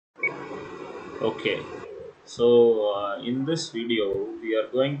Okay, so in this video, we are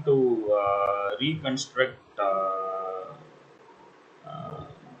going to reconstruct, uh,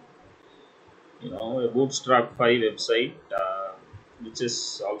 a Bootstrap 5 website, which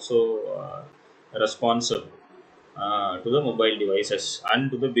is also responsive to the mobile devices and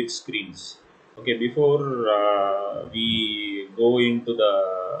to the big screens. Okay, before we go into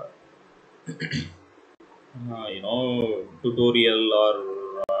the tutorial or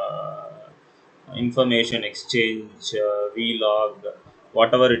information exchange, vlog,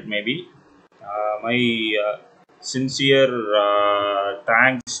 whatever it may be. My sincere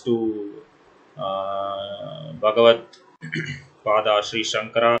thanks to Bhagavat Pada Sri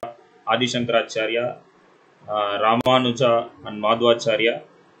Shankara, Adi Shankaracharya, Ramanuja, and Madhvacharya.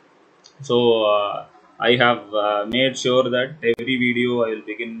 So I have made sure that every video I will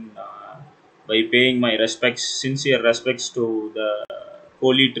begin by paying my respects, sincere respects to the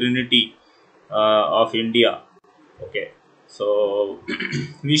Holy Trinity of India. Okay, so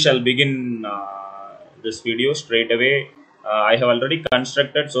we shall begin this video straight away. I have already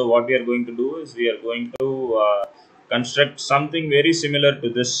constructed, so what we are going to do is we are going to construct something very similar to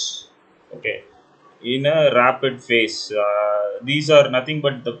this. Okay, in a rapid phase. These are nothing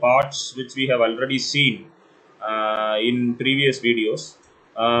but the parts which we have already seen in previous videos.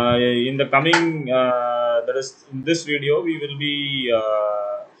 In the coming, that is, in this video, we will be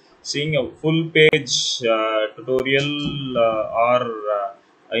seeing a full page tutorial or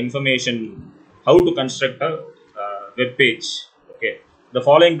information how to construct a web page. Okay. The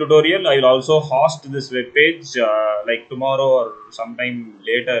following tutorial, I will also host this web page like tomorrow or sometime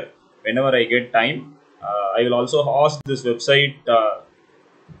later, whenever I get time. I will also host this website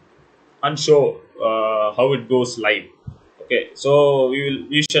and show how it goes live. Okay, so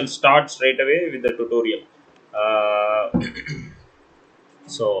we shall start straight away with the tutorial. Uh,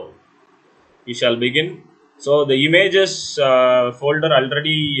 so we shall begin. So the images folder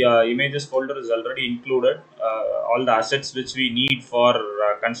already, images folder is already included all the assets which we need for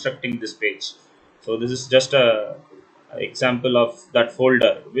constructing this page. So this is just a example of that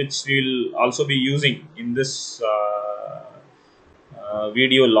folder which we will also be using in this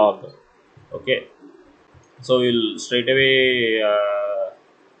video log. Okay, so we'll straight away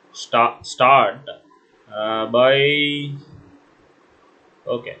start by.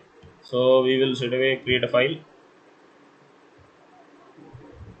 Okay, so we will straight away create a file.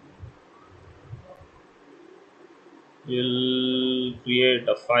 We'll create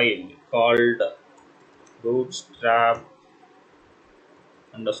a file called bootstrap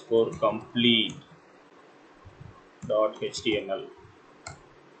underscore complete dot html.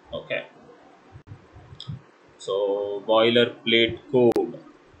 Okay, so boilerplate code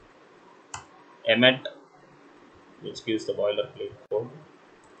emit, which gives the boilerplate code.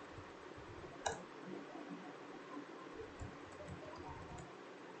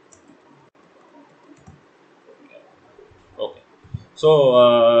 Okay,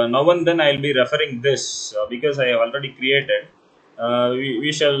 so now and then I'll be referring this because I have already created.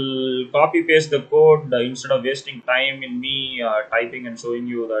 We shall copy paste the code instead of wasting time in me typing and showing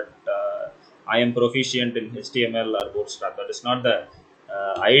you that I am proficient in HTML or Bootstrap. That is not the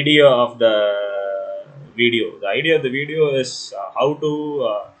idea of the video. The idea of the video is how to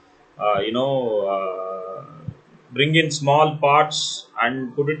bring in small parts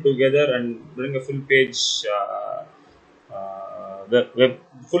and put it together and bring a full page. Web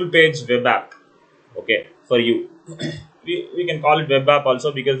full page web app, okay, for you. We can call it web app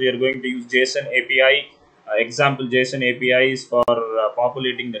also because we are going to use JSON API, example JSON APIs for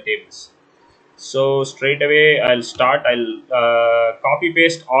populating the tables. So straight away I'll copy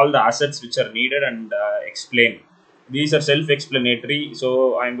paste all the assets which are needed and explain. These are self-explanatory,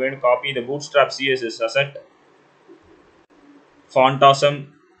 so I'm going to copy the Bootstrap CSS asset, font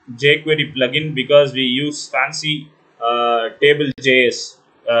awesome, Jquery plugin because we use fancy table.js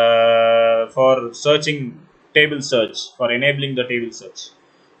for searching, table search, for enabling the table search.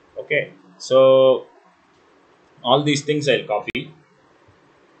 Okay, so all these things I'll copy.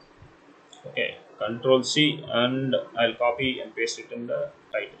 Okay, control C, and I'll copy and paste it in the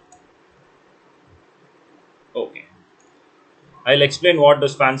title. Okay, I'll explain what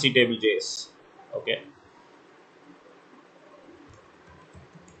does fancy table.js. Okay,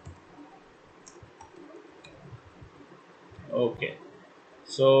 okay,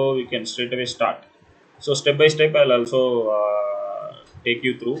 so we can straight away start. So step by step I'll also take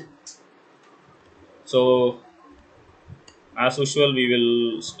you through. So as usual, we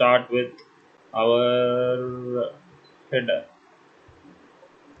will start with our header.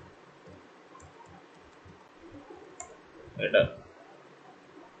 Header.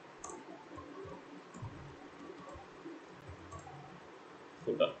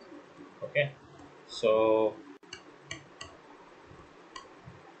 footer. Okay, so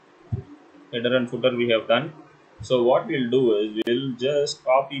header and footer we have done. So what we'll do is we'll just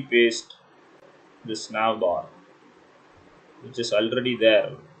copy paste this nav bar which is already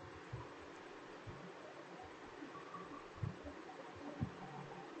there.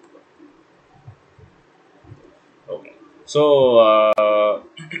 Okay, so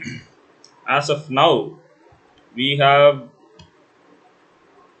as of now we have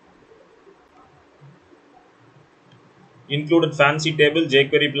included fancy table,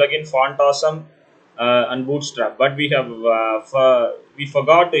 Jquery plugin, font awesome, and Bootstrap, but we have we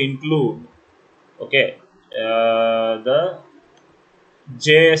forgot to include, okay, the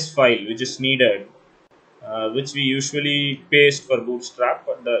JS file which is needed, which we usually paste for Bootstrap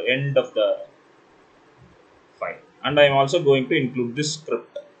at the end of the file. And I am also going to include this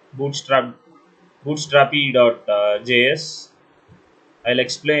script, bootstrap5.js. I'll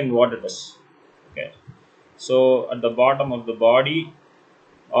explain what it is. Okay, so at the bottom of the body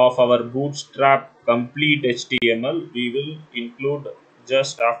of our bootstrap complete HTML, we will include,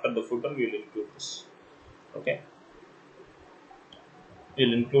 just after the footer we will include this. Okay,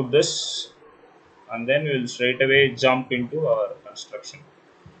 we'll include this, and then we will straight away jump into our construction.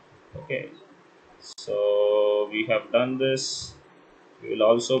 Okay, so we have done this. We will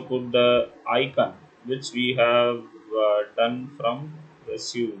also put the icon which we have done from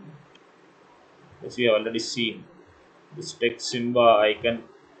resume, which we have already seen. This text Simba icon,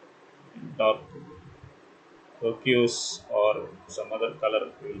 dark turquoise or some other color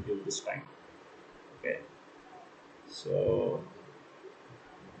we will give this time. Okay, so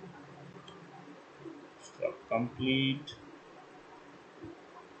struct complete.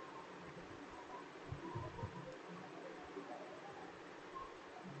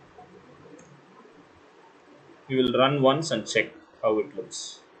 We will run once and check how it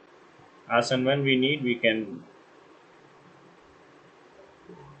looks. As and when we need, we can.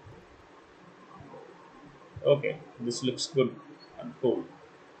 Okay, this looks good and cool.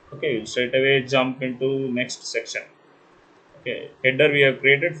 Okay, we'll straight away jump into next section. Okay, header we have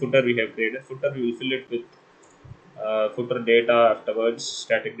created, footer we have created. Footer we will fill it with footer data afterwards,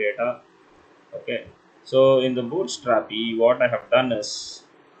 static data. Okay, so in the Bootstrap, what I have done is,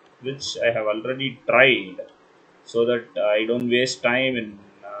 which I have already tried, so that I don't waste time in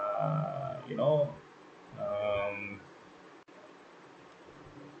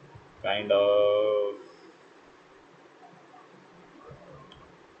kind of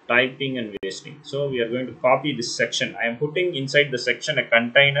typing and wasting. So we are going to copy this section. I am putting inside the section a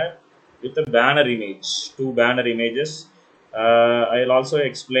container with a banner image, two banner images. I'll also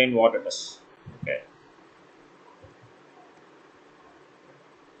explain what it is. Okay.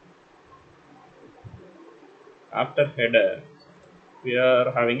 After header, we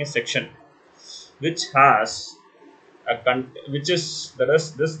are having a section which has which is, that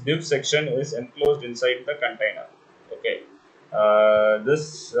is, this div section is enclosed inside the container. Okay,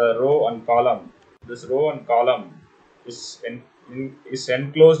 this row and column, is is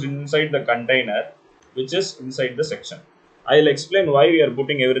enclosed inside the container which is inside the section. I'll explain why we are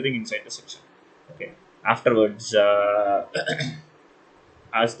putting everything inside the section. Okay, afterwards,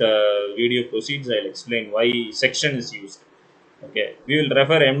 as the video proceeds, I'll explain why section is used. Okay, we will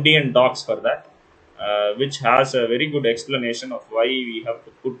refer MD and docs for that, which has a very good explanation of why we have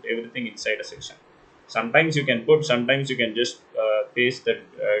to put everything inside a section. Sometimes you can put, sometimes you can just paste that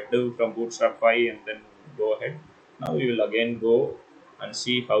div from Bootstrap5 and then go ahead. Now we will again go and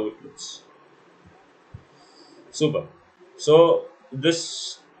see how it looks. Super. So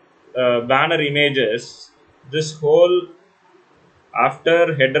this banner images, this whole,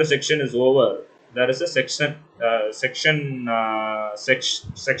 after header section is over, there is a section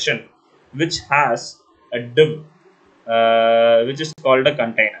which has a div which is called a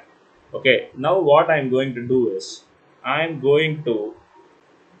container. Okay, now what I'm going to do is, I'm going to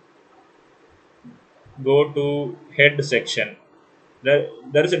go to head section. There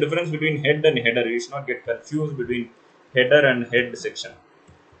is a difference between head and header. You should not get confused between header and head section.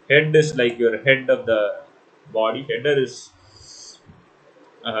 Head is like your head of the body. Header is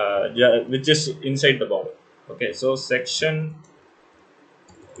which is inside the body. Okay, so section,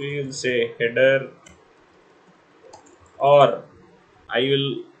 we will say header, or I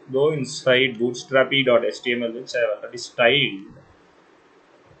will go inside bootstrap.html, which I have already styled.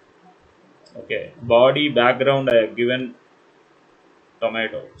 Okay, body background I have given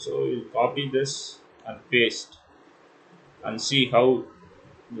tomato. So we'll copy this and paste and see how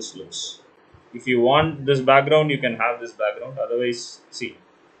this looks. If you want this background, you can have this background. Otherwise, see,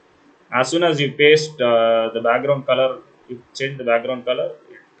 as soon as you paste the background color you change the background color,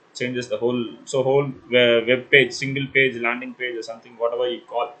 it changes the whole. So whole web page, single page, landing page, or something, whatever you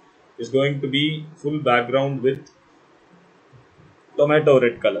call, is going to be full background with tomato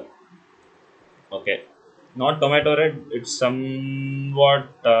red color. Okay, not tomato red, it's somewhat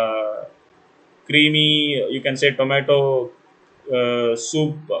creamy, you can say tomato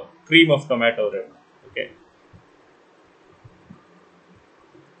soup, cream of tomato red. Okay,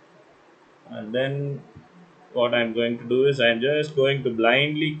 and then what I'm going to do is I'm just going to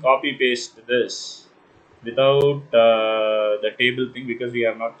blindly copy paste this without the table thing, because we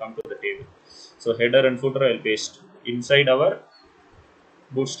have not come to the table. So header and footer I'll paste inside our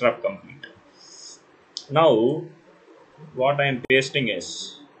bootstrap complete. Now what I'm pasting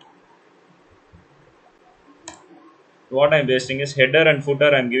is header and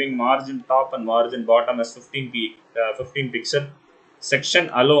footer. I'm giving margin top and margin bottom as 15 pixel. Section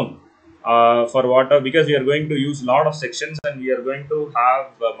alone, for what, because we are going to use lot of sections, and we are going to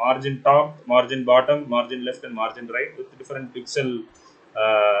have margin top, margin bottom, margin left, and margin right with different pixel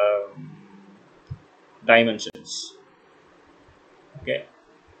uh, dimensions. Okay,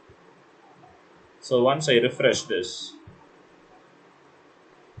 so once I refresh this,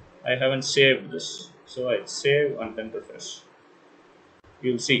 I haven't saved this, so I save and then refresh.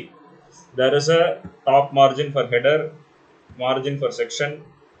 You'll see there is a top margin for header, margin for section,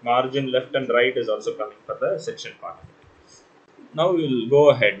 margin left and right is also coming for the section part. Now we will go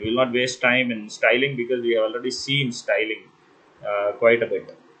ahead. We will not waste time in styling, because we have already seen styling quite a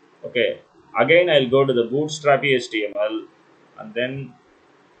bit. Okay, again I'll go to the Bootstrap HTML, and then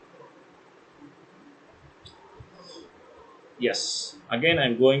yes, again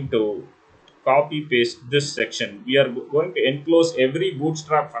I'm going to copy paste this section. We are going to enclose every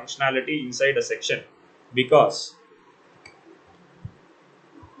Bootstrap functionality inside a section, because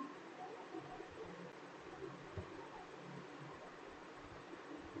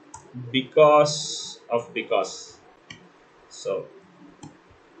because. So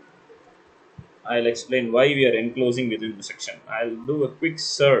I'll explain why we are enclosing within the section. I'll do a quick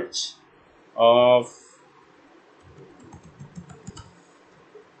search of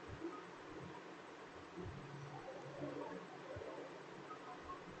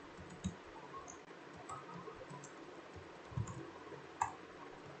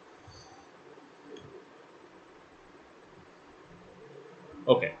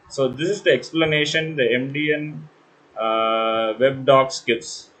okay. So this is the explanation the MDN web docs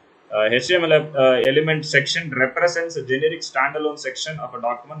gives. HTML element section represents a generic standalone section of a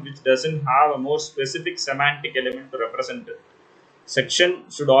document which doesn't have a more specific semantic element to represent it. Section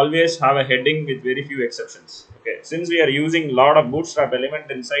should always have a heading with very few exceptions. Okay, since we are using a lot of bootstrap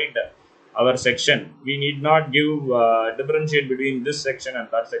element inside our section, we need not give differentiate between this section and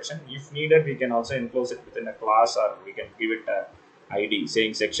that section. If needed, we can also enclose it within a class, or we can give it a ID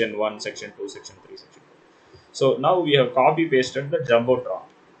saying section 1, section 2, section 3, section 4. So now we have copy pasted the Jumbotron.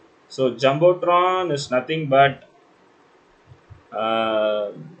 So Jumbotron is nothing but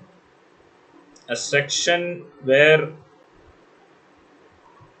uh, a section where,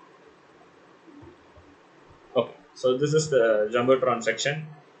 okay, so this is the Jumbotron section,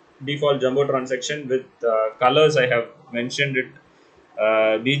 default Jumbotron section with colors. I have mentioned it.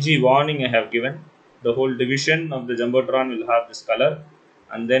 BG warning I have given. The whole division of the Jumbotron will have this color,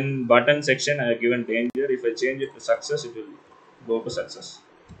 and then button section I have given danger. If I change it to success, it will go to success.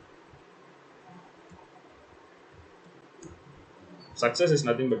 Success is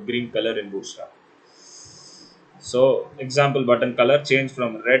nothing but green color in Bootstrap. So example button color change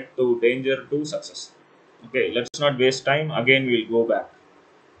from red to danger to success. Okay, let's not waste time. Again, we'll go back.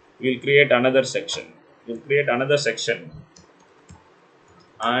 We'll create another section.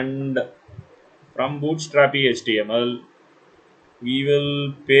 And from Bootstrap HTML, we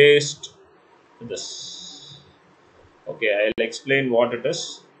will paste this. Okay, I'll explain what it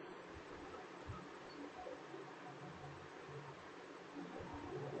is.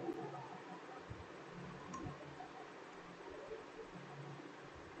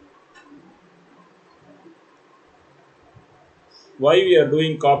 Why we are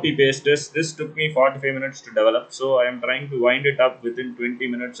doing copy paste is this took me 45 minutes to develop, so I am trying to wind it up within 20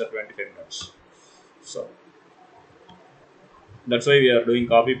 minutes or 25 minutes. So that's why we are doing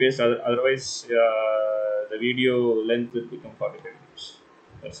copy paste. Otherwise, the video length will become 45 minutes.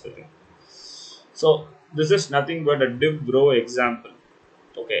 That's the thing. So this is nothing but a div row example.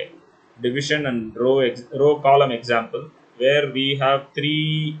 Okay, division and row column example, where we have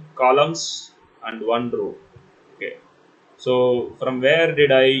 3 columns and 1 row. Okay, so from where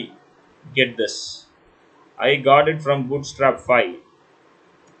did I get this? I got it from Bootstrap 5.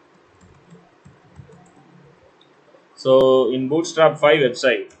 So in Bootstrap 5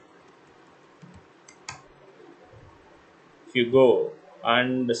 website, if you go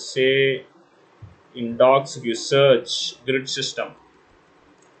and say in docs, if you search grid system,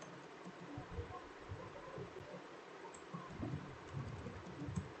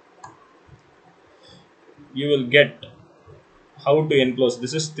 you will get how to enclose.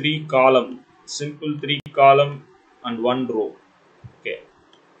 This is 3 column, simple 3 column and 1 row. Okay,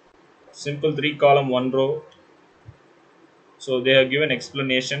 simple 3 column 1 row. So they have given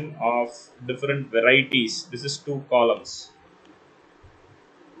explanation of different varieties. This is 2 columns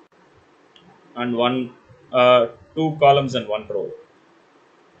and 2 columns and 1 row,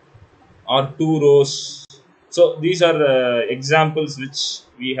 or 2 rows. So these are examples which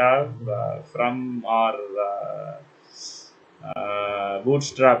we have from our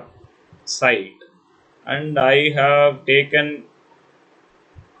Bootstrap site, and I have taken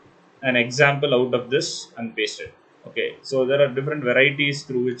an example out of this and pasted. Okay, so there are different varieties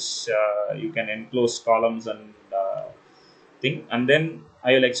through which you can enclose columns and thing, and then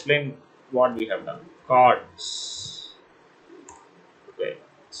I will explain what we have done. Cards. Okay,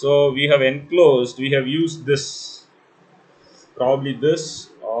 so we have enclosed. We have used this, probably this,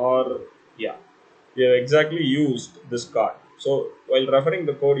 or yeah, we have exactly used this card. So while referring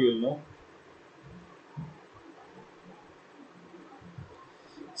the code, you will know.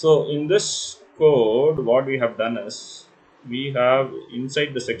 So in this code, what we have done is we have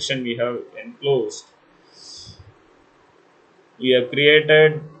inside the section we have enclosed. We have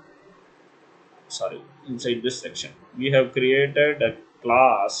created, sorry, inside this section we have created a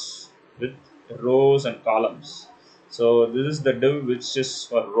class with rows and columns. So this is the div which is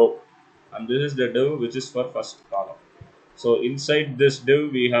for row, and this is the div which is for first column. So inside this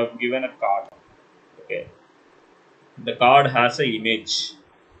div we have given a card. Okay, the card has a image,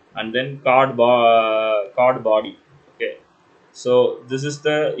 and then card body. Okay, so this is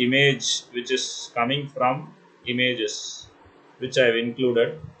the image which is coming from images which I have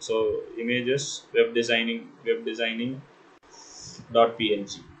included. So images, web designing.png.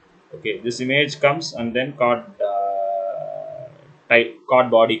 Okay, this image comes, and then card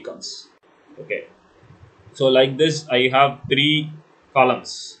body comes. Okay, so like this I have 3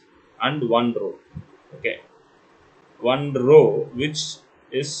 columns and 1 row. Okay, 1 row which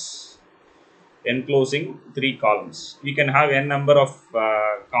is enclosing 3 columns. We can have n number of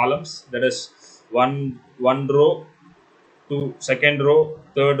columns, that is one row to second row,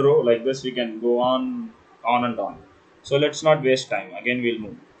 third row, like this we can go on and on. So let's not waste time, again we'll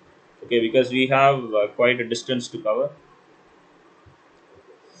move. Okay, because we have quite a distance to cover.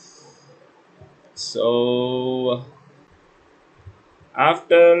 So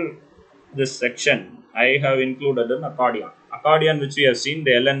after this section I have included an accordion which we have seen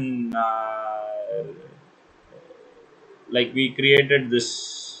the ln, like we created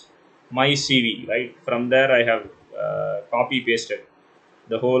this my cv, right? From there I have copy pasted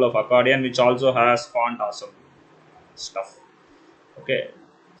the whole of accordion, which also has font awesome stuff. Okay,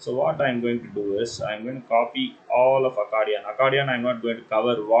 so what I'm going to do is I'm going to copy all of accordion. I'm not going to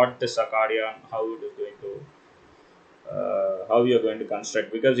cover what is accordion, how it is going to how you are going to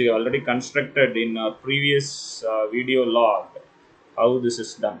construct, because you already constructed in a previous video log how this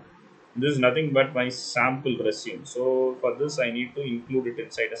is done. This is nothing but my sample resume. So for this I need to include it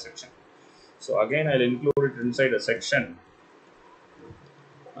inside a section. So again I'll include it inside a section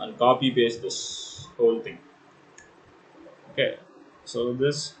and copy paste this whole thing. Okay, so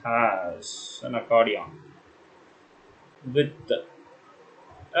this has an accordion with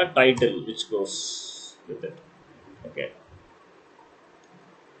a title which goes with it. Okay,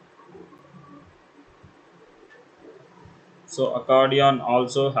 so accordion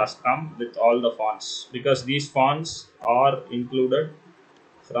also has come with all the fonts, because these fonts are included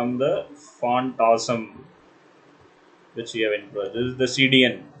from the font awesome which we have included. This is the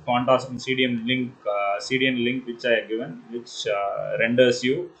CDN font awesome CDN link which I have given, which renders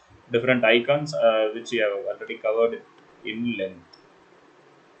you different icons which we have already covered in length.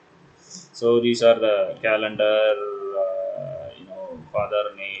 So these are the calendar,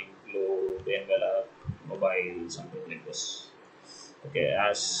 father name, globe, envelope, mobile, something like this. Okay,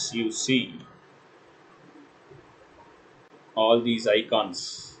 as you see, all these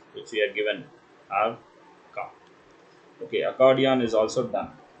icons which we are given have come. Okay, accordion is also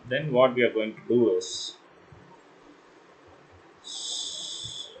done. Then what we are going to do is,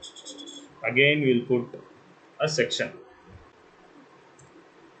 again we'll put a section.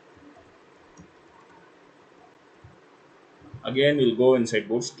 Again we'll go inside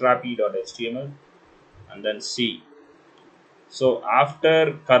bootstrap.html and then C. So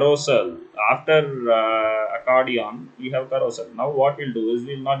after carousel, after accordion, we have carousel. Now what we'll do is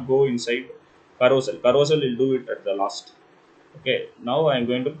we'll not go inside carousel. Carousel will do it at the last. Okay, now I'm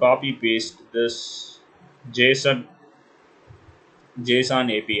going to copy paste this json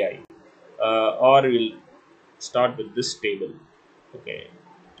api, or we'll start with this table. Okay,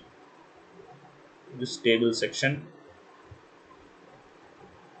 this table section,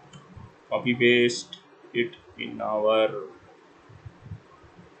 copy paste it in our.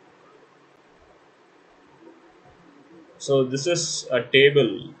 So this is a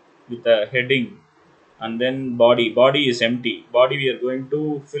table with a heading, and then body is empty. Body we are going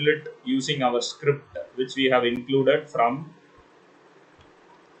to fill it using our script, which we have included from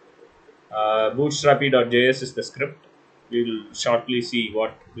bootstrap5.js is the script. We will shortly see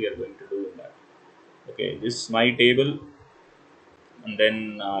what we are going to do in that. Okay, this is my table, and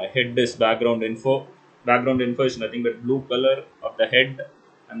then head is background info. Background info is nothing but blue color of the head,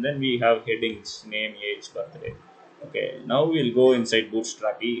 and then we have headings: name, age, birthday. Okay, now we'll go inside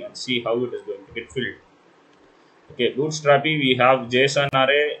Bootstrap and see how it is going to get filled. Okay, Bootstrap we have JSON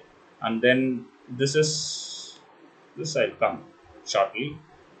array, and then this I'll come shortly.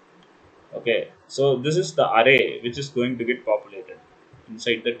 Okay, so this is the array which is going to get populated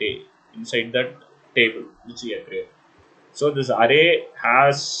inside the inside that table which we have created. So this array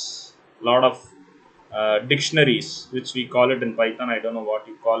has a lot of dictionaries, which we call it in Python. I don't know what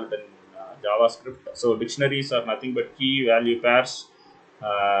you call it in JavaScript. So dictionaries are nothing but key value pairs,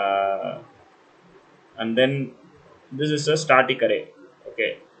 uh, and then this is a static array.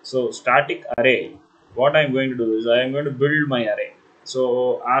 Okay, so static array, what I'm going to do is I am going to build my array.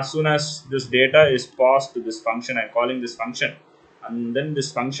 So as soon as this data is passed to this function, I'm calling this function, and then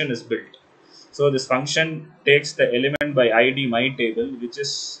this function is built. So this function takes the element by id my table, which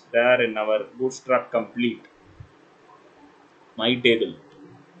is there in our bootstrap complete my table.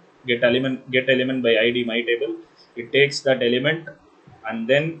 Get element by id my table. It takes that element, and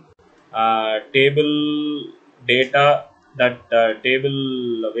then table data, that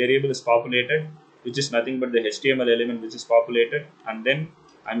table variable is populated, which is nothing but the html element which is populated, and then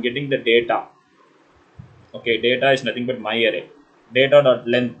I'm getting the data. Okay, data is nothing but my array, data dot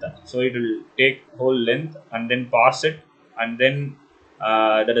length. So it will take whole length and then parse it, and then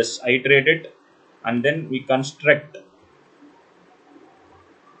that is iterate it, and then we construct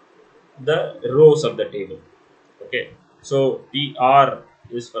the rows of the table. Okay, so tr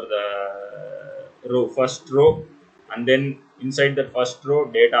is for the row, first row, and then inside the first row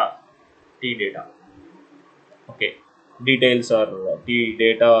data, t data. Okay, details or t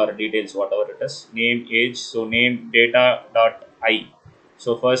data or details, whatever it is, name, age. So name data dot I.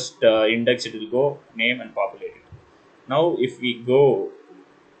 So first index it will go name and populate it. Now if we go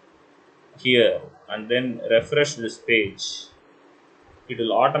here and then refresh this page, it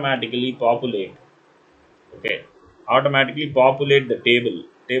will automatically populate. Okay, automatically populate the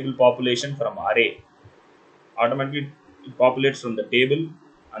table population from array. Automatically it populates from the table,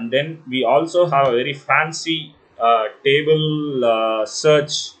 and then we also have a very fancy table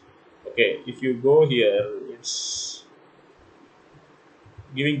search. Okay, if you go here, it's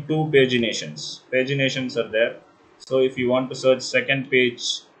giving two paginations are there. So if you want to search second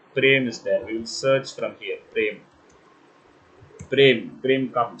page, frame is there, we will search from here. Frame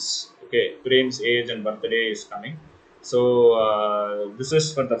comes. Okay, frame's age and birthday is coming. So this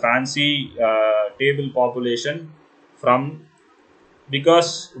is for the fancy table population from,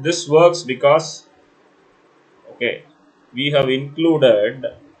 because this works because, okay, we have included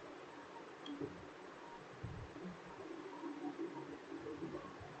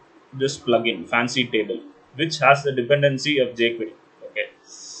this plugin fancy table, which has the dependency of jQuery. Okay,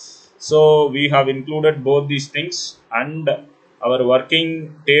 so we have included both these things, and our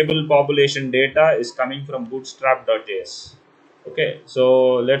working table population data is coming from bootstrap.js. Okay,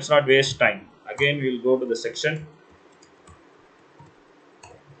 so let's not waste time. Again, we'll go to the section,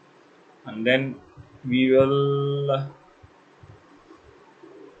 and then we will,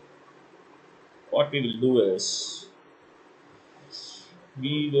 what we will do is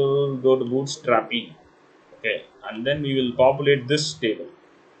we will go to bootstrap. Okay, and then we will populate this table,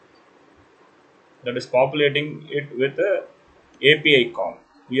 that is populating it with a API call.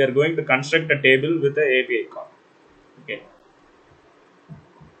 We are going to construct a table with a API call. Okay,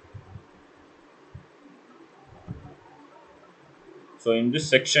 so in this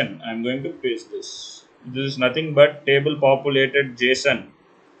section I'm going to paste this. This is nothing but table populated JSON.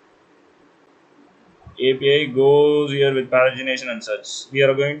 API goes here with pagination and search. We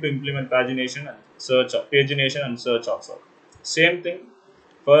are going to implement pagination and search also. Same thing.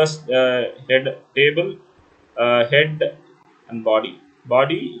 First head table, head, and body.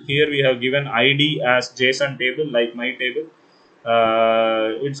 Body here we have given id as JSON table like my table.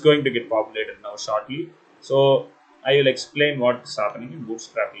 It's going to get populated now shortly. So I will explain what is happening in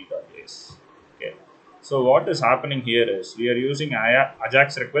Bootstrap5.js. Okay. So what is happening here is we are using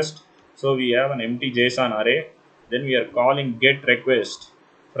Ajax request. So we have an empty JSON array. Then we are calling get request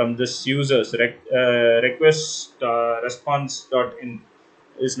from this user's request response.in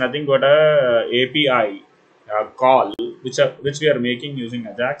is nothing but a API call which we are making using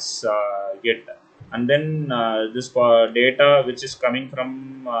Ajax get, and then this data which is coming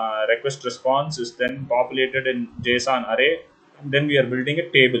from request response is then populated in JSON array, and then we are building a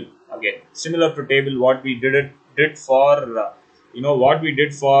table again similar to table what we did for what we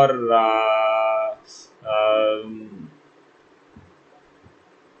did for um,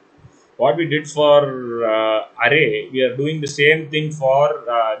 what we did for array, we are doing the same thing for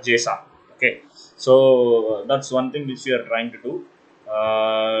JSON. Okay, so that's one thing which we are trying to do.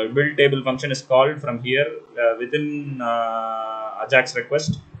 Build table function is called from here within Ajax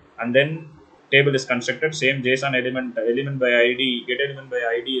request, and then table is constructed. Same JSON element by id, get element by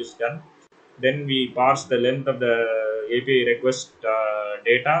id is done. Then we parse the length of the API request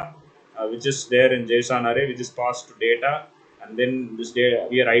data, which is there in JSON array, which is passed to data, and then this data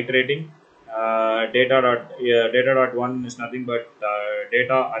we are iterating. Data dot one is nothing but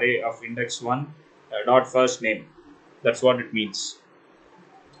data array of index one dot first name. That's what it means.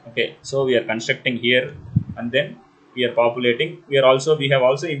 Okay, so we are constructing here, and then we are populating. We have also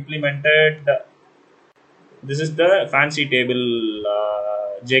implemented this is the fancy table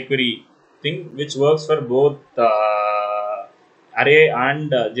Jquery thing, which works for both array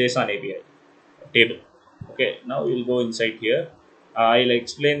and JSON API table. Okay, now we'll go inside here. I'll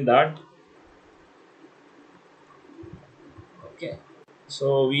explain that. Okay,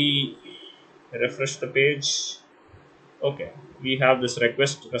 so we refresh the page. Okay, we have this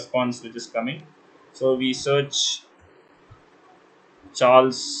request response which is coming. So we search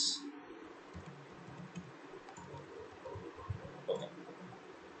Charles. Okay.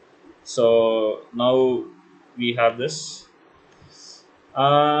 So now we have this.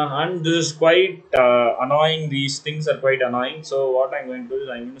 And this is quite annoying. These things are quite annoying. So what I'm going to do is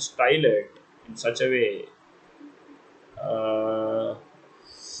I'm going to style it in such a way.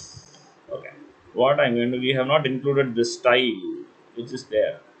 Okay. What I'm going to, we have not included this style which is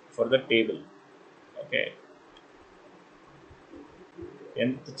there for the table. Okay.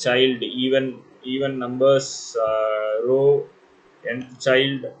 Nth child even numbers row, nth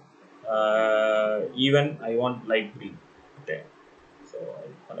child even I want light green. Okay. So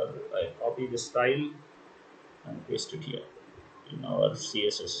I copy the style and paste it here in our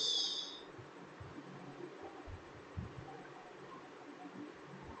CSS.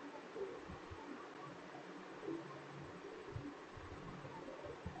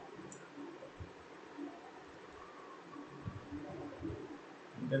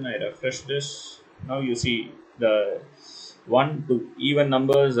 And then I refresh this. Now you see the 1 to even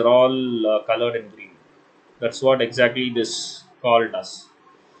numbers are all colored in green. That's what exactly this call does.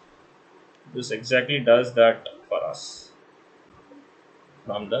 This exactly does that for us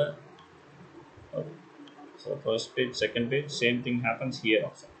from the okay. So first page, second page, same thing happens here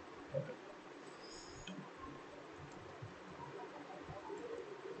also. Okay.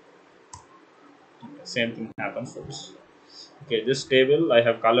 Okay, same thing happens for this. Okay, this table I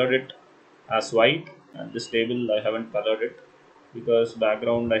have colored it as white, and this table I haven't colored it because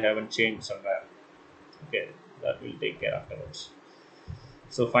background I haven't changed somewhere. Okay, that will take care afterwards.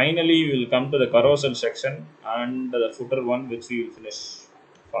 So finally we will come to the carousel section and the footer one, which we will finish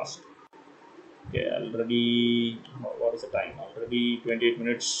fast. Okay, already what is the time? Already 28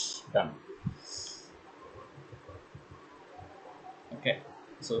 minutes done. Okay,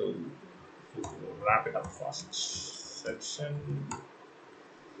 so wrap it up fast. Section.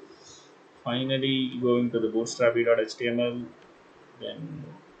 Finally going to the bootstrap.html, then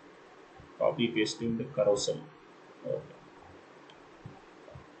copy pasting the carousel. Okay.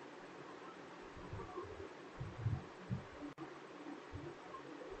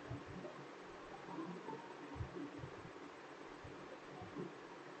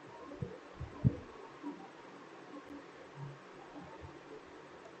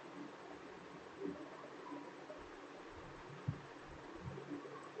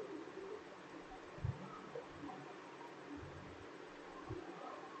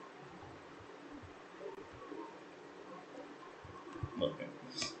 Okay.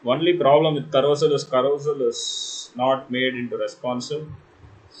 Only problem with carousel is not made into responsive,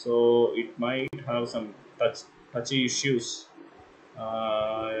 so it might have some touchy issues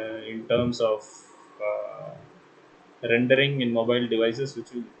in terms of uh, rendering in mobile devices,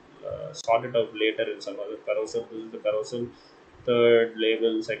 which will sort it out later in some other carousel. This is the carousel third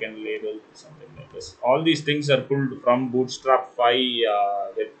label, second label, something like this. All these things are pulled from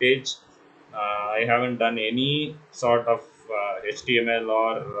Bootstrap5 web page. I haven't done any sort of HTML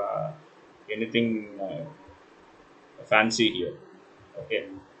or anything fancy here. Okay,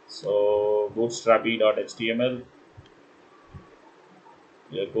 so bootstrap.html.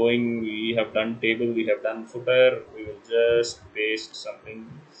 We are going. We have done table. We have done footer. We will just paste something,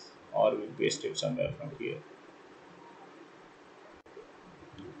 or we'll paste it somewhere from here.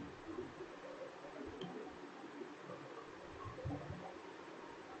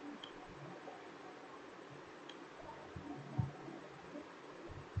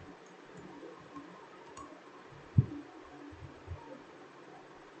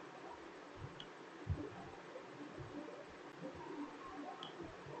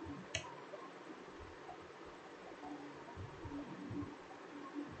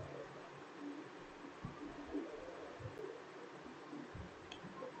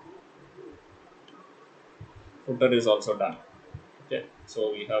 Footer is also done. Okay,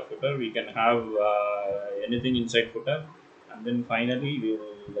 so we have footer. We can have anything inside footer, and then finally we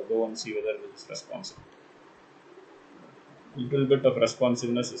will go and see whether it's responsive. Little bit of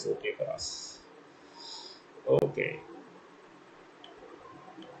responsiveness is okay for us. Okay,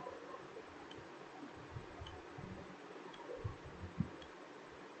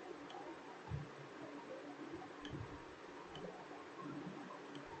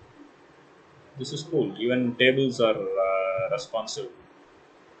 this is cool. Even tables are responsive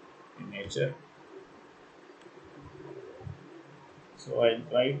in nature. So I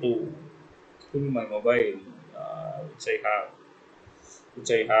try to pull my mobile, which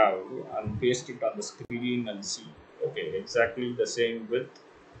I have, and paste it on the screen and see. Okay, exactly the same width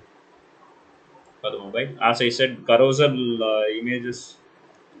for the mobile. As I said, carousel images,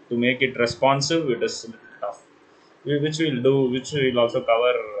 to make it responsive, it is a little tough. Which we'll do, which we'll also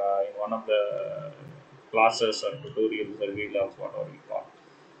cover in one of the classes or tutorials or videos, whatever we call.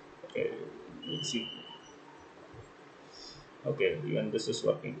 Okay, let's see. Okay, even this is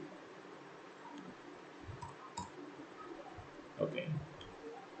working. Okay,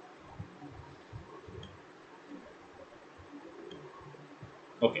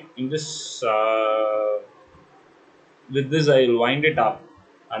 okay. In this, with this, I'll wind it up,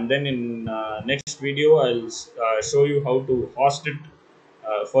 and then in next video, I'll show you how to host it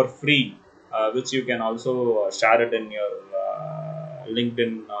for free, which you can also share it in your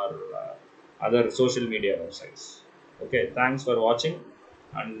LinkedIn or other social media websites. Okay, thanks for watching,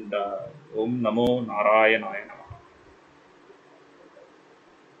 and Om Namo Narayanaya Namaha.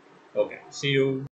 Okay, see you.